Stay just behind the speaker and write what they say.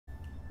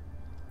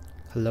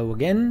Hello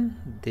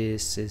again,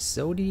 this is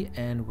Zodi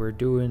and we're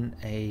doing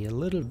a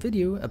little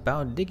video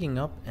about digging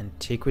up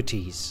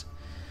antiquities.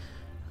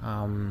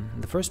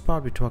 The first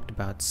part we talked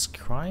about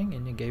scrying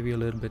and I gave you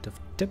a little bit of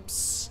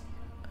tips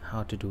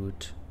how to do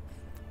it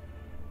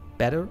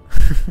better.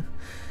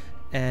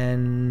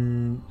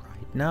 And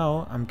right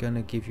now I'm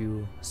gonna give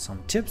you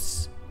some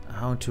tips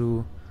how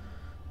to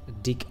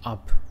dig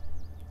up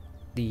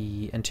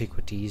the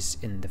antiquities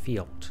in the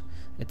field.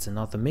 It's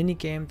another mini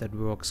game that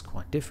works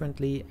quite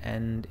differently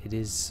and it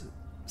is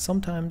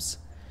sometimes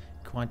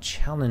quite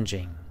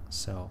challenging.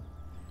 So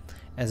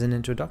as an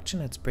introduction,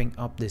 let's bring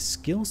up this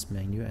skills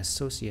menu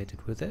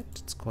associated with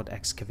it. It's called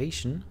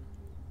Excavation,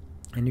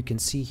 and you can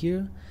see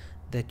here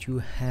that you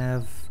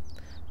have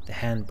the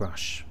hand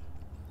brush.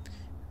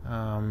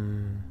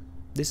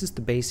 This is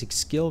the basic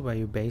skill where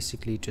you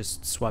basically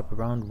just swipe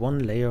around one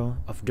layer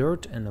of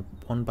dirt in a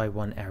one by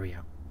one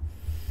area.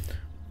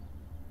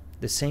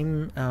 The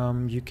same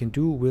you can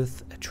do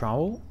with a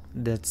trowel.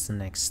 That's the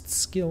next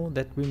skill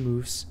that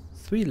removes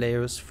 3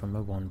 layers from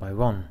a 1 by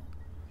 1.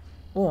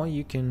 Or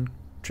you can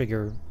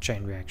trigger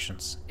chain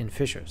reactions in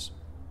fissures.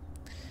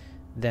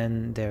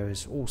 Then there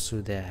is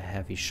also the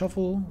heavy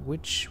shovel,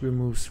 which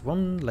removes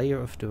 1 layer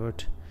of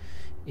dirt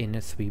in a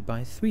 3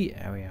 by 3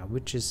 area,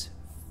 which is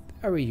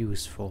very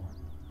useful.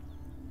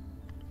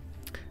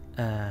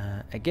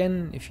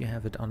 Again, if you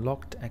have it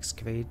unlocked,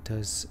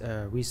 Excavator's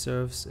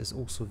reserves is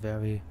also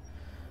very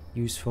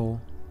useful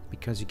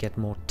because you get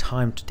more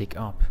time to dig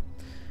up.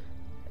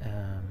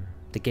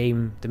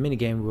 The mini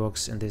game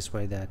works in this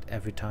way that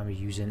every time you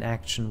use an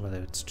action, whether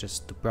it's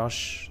just the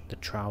brush, the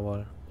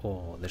trowel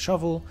or the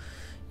shovel,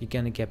 you're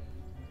gonna get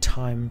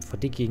time for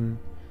digging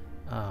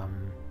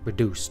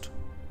reduced.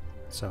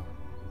 So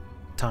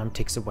time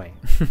ticks away,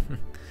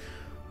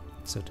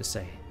 so to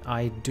say.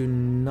 I do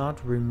not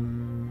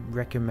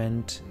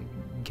recommend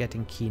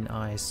getting keen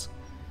eyes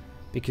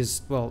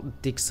because, well,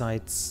 dig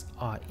sites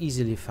are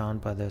easily found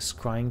by the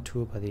scrying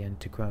tool, by the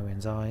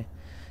Antiquarian's Eye,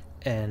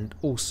 and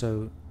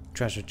also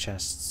treasure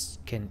chests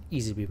can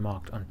easily be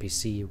marked on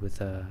PC with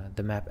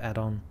the map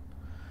add-on.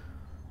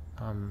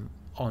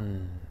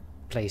 On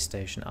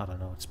PlayStation, I don't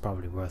know, it's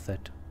probably worth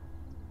it.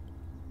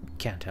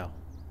 Can't tell.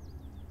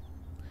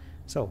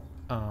 So,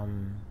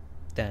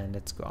 then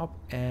let's go up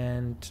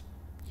and,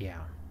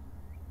 yeah,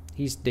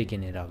 he's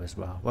digging it up as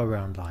well. Well, we're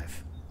on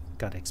live,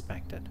 gotta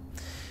expect it.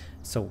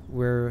 So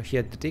we're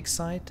here at the dig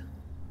site.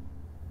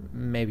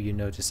 Maybe you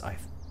notice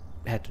I've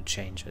had to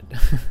change it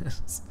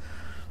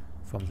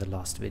from the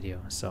last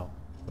video. So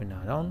we're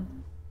now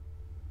on.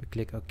 We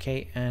click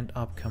OK and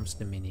up comes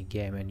the mini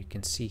game, and you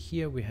can see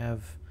here we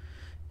have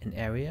an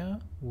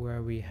area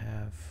where we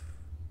have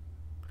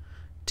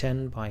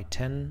 10 by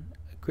 10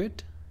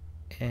 grid,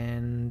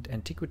 and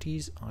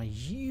antiquities are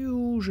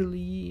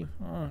usually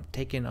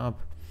taken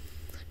up,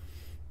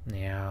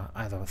 yeah,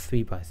 either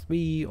 3 by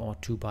 3 or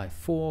 2 by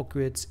 4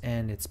 grids,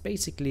 and it's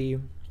basically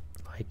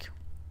like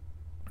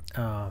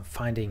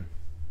finding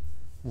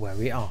where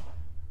we are.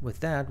 With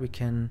that we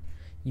can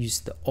use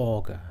the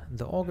auger.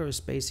 The auger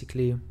is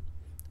basically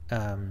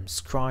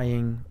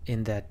scrying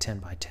in that 10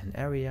 by 10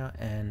 area,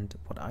 and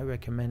what I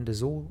recommend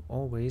is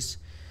always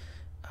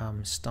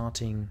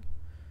starting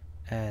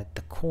at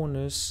the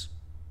corners,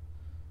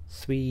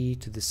 3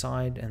 to the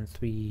side and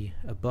 3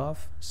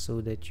 above, so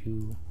that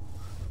you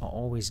are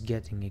always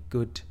getting a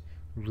good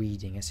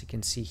reading. As you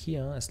can see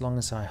here, as long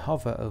as I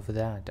hover over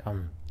that,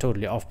 I'm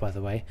totally off, by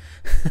the way.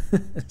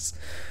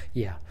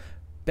 Yeah,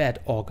 bad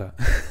auger.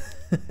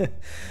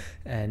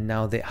 And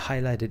now the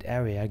highlighted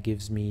area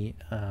gives me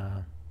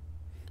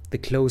the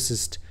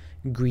closest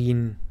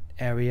green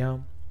area,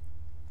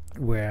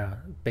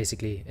 where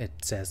basically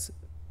it says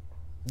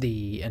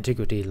the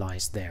antiquity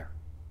lies there,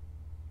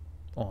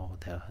 or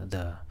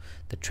the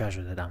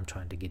treasure that I'm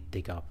trying to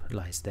dig up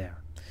lies there.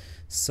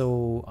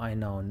 So I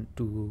now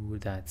do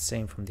that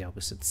same from the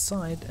opposite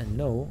side and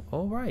know,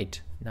 all right,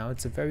 now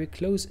it's a very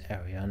close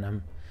area, and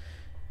I'm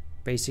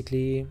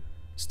basically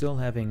still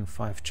having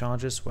 5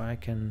 charges where I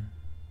can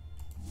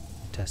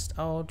test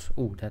out.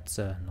 Oh, that's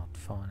not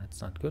far,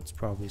 that's not good. It's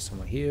probably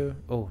somewhere here.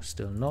 Oh,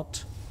 still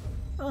not.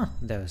 Ah,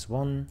 there's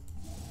one.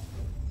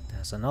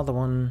 There's another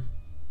one.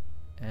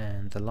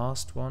 And the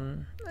last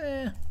one.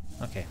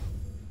 Okay.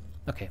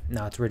 Okay,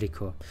 now it's really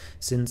cool.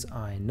 Since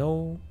I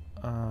know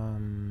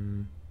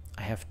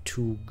I have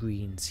 2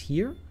 greens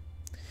here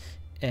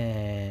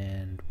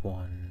and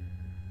 1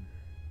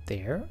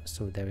 there,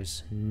 so there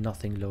is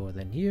nothing lower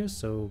than here,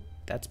 so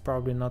that's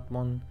probably not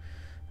one.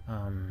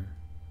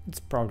 It's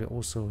probably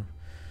also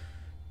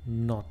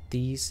not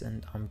these,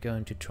 and I'm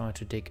going to try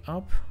to dig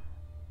up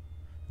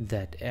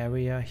that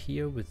area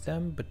here with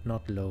them, but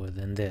not lower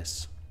than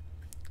this.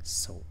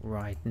 So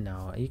right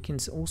now you can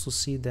also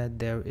see that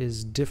there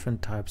is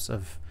different types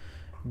of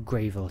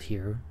gravel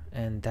here,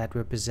 and that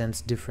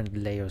represents different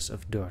layers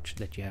of dirt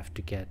that you have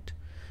to get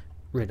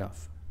rid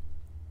of.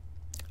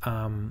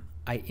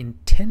 I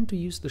intend to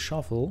use the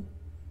shovel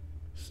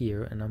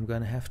here, and I'm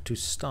gonna have to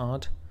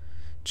start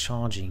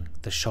charging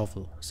the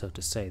shovel, so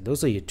to say.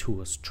 Those are your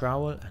tools,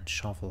 trowel and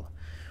shovel.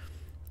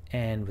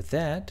 And with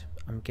that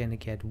I'm gonna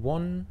get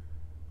 1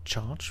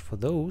 charge for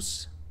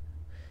those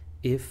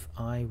if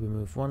I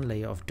remove 1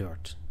 layer of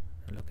dirt.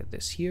 Look at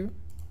this here.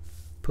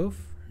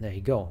 Poof, there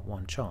you go,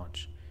 1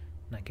 charge.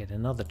 And I get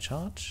another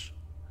charge,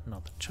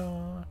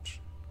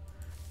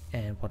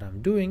 and what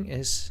I'm doing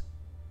is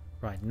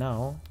right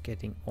now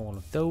getting all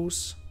of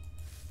those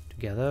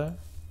together,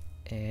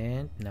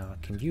 and now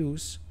I can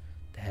use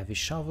the heavy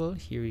shovel.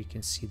 Here you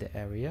can see the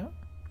area,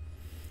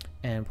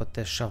 and what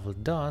the shovel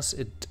does,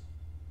 it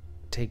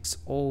takes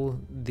all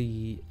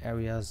the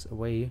areas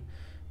away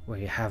where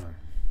you have them,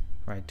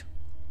 right?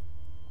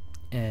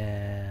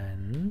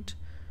 And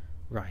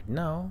right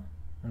now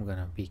I'm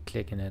gonna be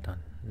clicking it on,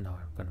 no,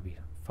 I'm gonna be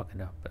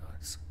fucking up.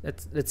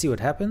 Let's see what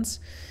happens.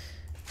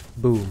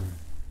 Boom.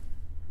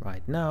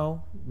 Right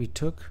now we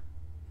took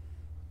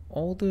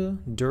all the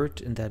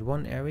dirt in that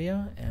one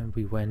area and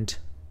we went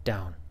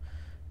down,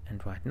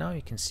 and right now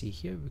you can see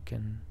here we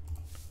can,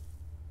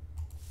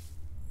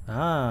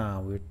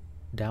 we're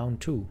down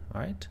 2,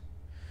 right?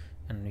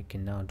 And we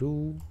can now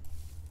do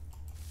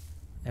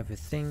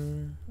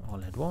everything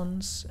all at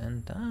once,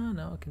 and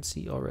now I can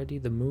see already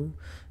the move,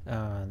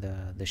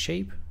 the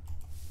shape,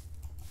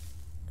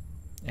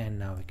 and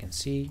now we can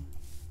see,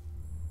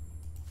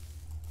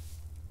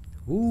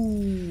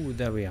 ooh,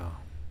 there we are.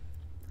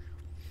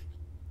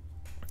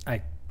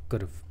 I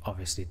could have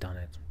obviously done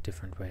it a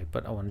different way,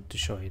 but I wanted to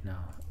show you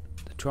now.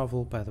 The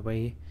trowel, by the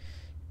way,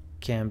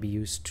 can be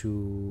used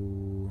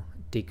to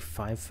dig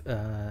 5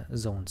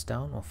 zones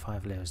down, or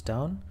 5 layers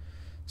down,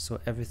 so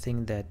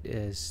everything that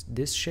is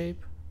this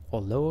shape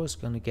or lower is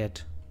going to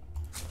get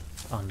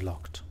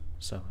unlocked.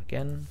 So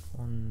again,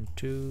 1,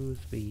 2,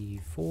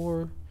 3,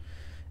 4,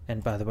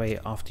 and by the way,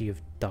 after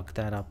you've dug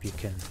that up, you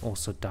can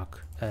also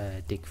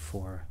dig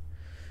for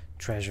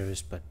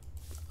treasures, but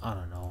I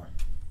don't know.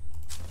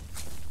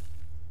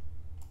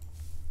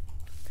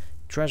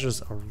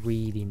 Treasures are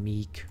really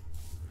meek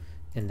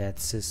in that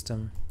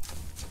system.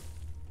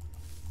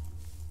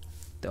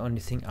 The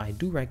only thing I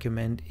do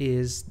recommend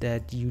is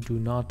that you do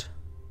not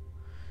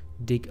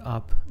dig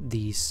up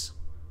these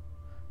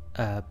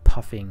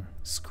puffing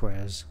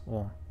squares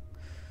or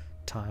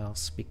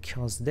tiles,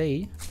 because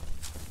they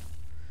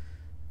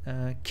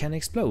can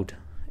explode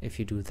if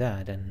you do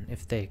that, and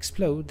if they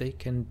explode they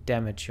can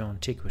damage your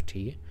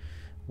antiquity,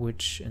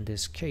 which in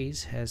this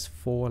case has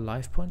 4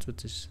 life points,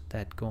 which is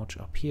that gorge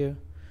up here.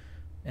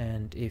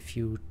 And if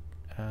you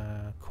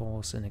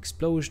cause an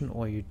explosion,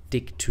 or you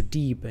dig too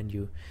deep and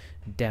you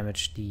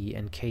damage the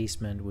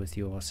encasement with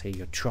your, say,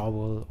 your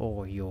trowel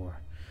or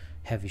your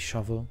heavy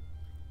shovel,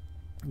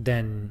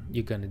 then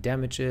you're gonna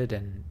damage it,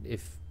 and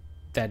if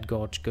that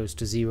gorge goes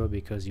to 0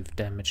 because you've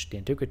damaged the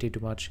antiquity too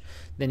much,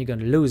 then you're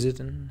gonna lose it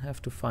and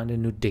have to find a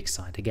new dig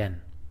site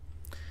again.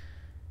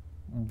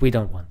 We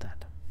don't want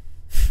that.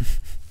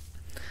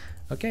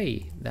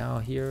 Okay, now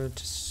here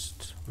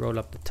just roll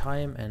up the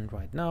time, and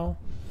right now,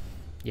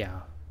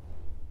 yeah,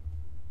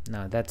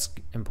 now that's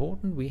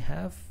important. We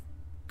have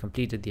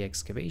completed the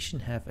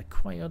excavation, have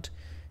acquired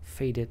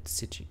faded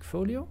Sigic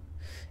folio,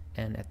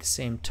 and at the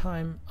same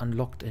time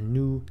unlocked a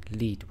new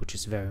lead, which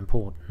is very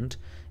important,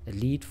 a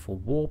lead for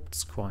warped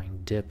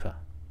scrying dipper.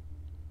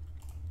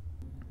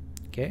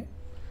 Okay,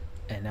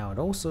 and now it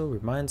also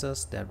reminds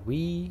us that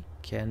we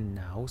can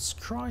now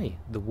scry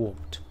the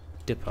warped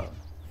dipper.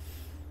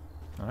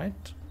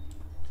 Alright,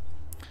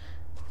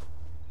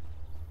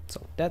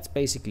 so that's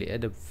basically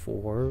it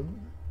for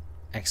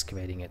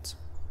excavating it.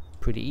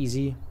 Pretty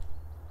easy,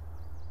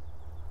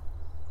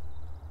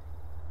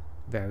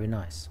 very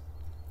nice.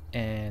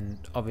 And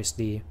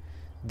obviously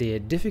the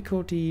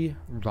difficulty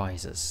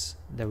rises.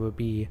 There will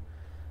be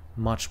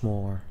much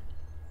more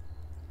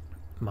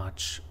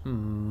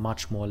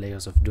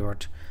layers of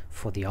dirt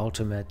for the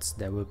ultimates.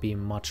 There will be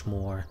much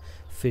more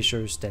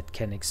fissures that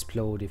can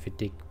explode if you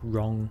dig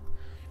wrong,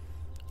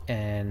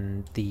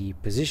 and the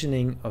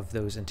positioning of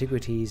those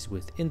antiquities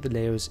within the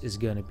layers is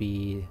going to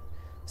be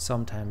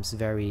sometimes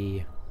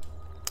very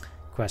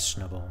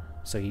questionable,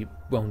 so you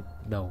won't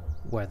know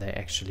where they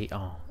actually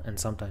are, and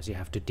sometimes you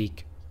have to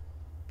dig.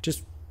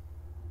 Just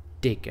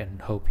dig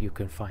and hope you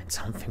can find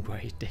something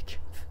where you dig.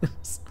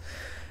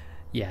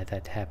 Yeah,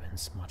 that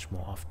happens much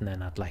more often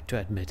than I'd like to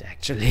admit,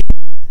 actually.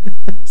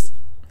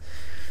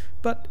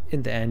 But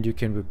in the end you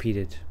can repeat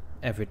it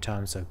every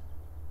time, so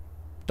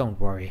don't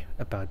worry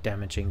about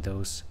damaging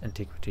those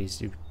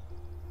antiquities.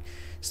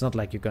 It's not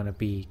like you're gonna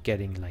be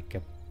getting like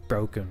a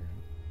broken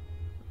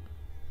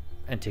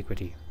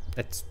antiquity.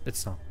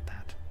 It's not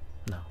that,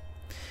 no.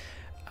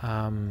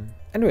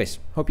 Anyways,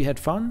 hope you had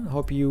fun,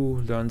 hope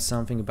you learned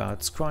something about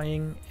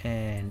scrying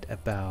and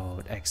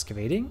about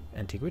excavating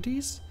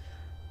antiquities.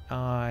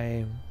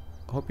 I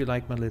hope you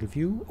liked my little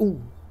view.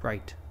 Oh,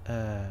 right,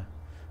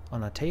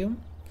 on Arteum,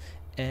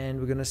 and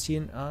we're gonna see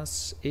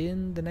us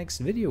in the next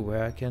video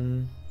where I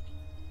can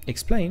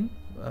explain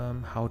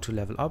how to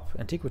level up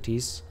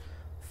antiquities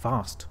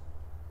fast.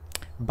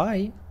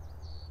 Bye!